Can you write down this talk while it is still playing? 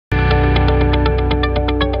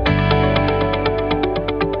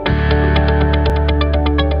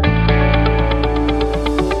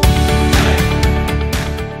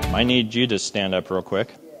need you to stand up real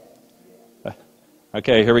quick.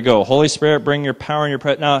 Okay, here we go. Holy Spirit, bring your power and your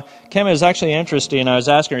presence. Now, Kim is actually interesting. I was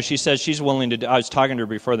asking her, she said she's willing to do, I was talking to her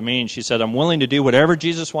before the meeting. She said, I'm willing to do whatever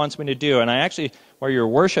Jesus wants me to do. And I actually, while you were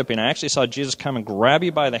worshiping, I actually saw Jesus come and grab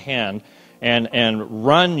you by the hand and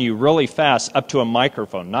run you really fast up to a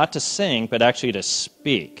microphone. Not to sing, but actually to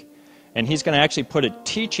speak. And he's going to actually put a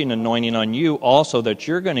teaching anointing on you also that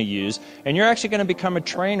you're going to use. And you're actually going to become a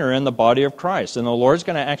trainer in the body of Christ. And the Lord's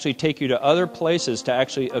going to actually take you to other places to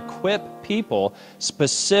actually equip people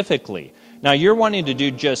specifically. Now, you're wanting to do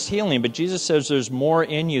just healing, but Jesus says there's more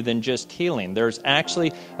in you than just healing. There's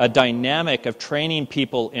actually a dynamic of training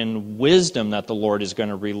people in wisdom that the Lord is going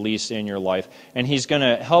to release in your life. And He's going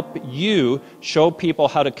to help you show people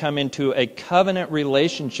how to come into a covenant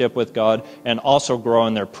relationship with God and also grow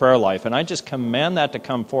in their prayer life. And I just command that to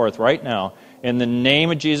come forth right now in the name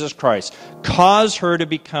of Jesus Christ. Cause her to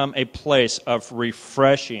become a place of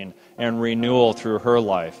refreshing and renewal through her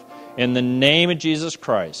life. In the name of Jesus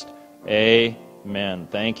Christ. Amen.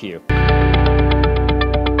 Thank you.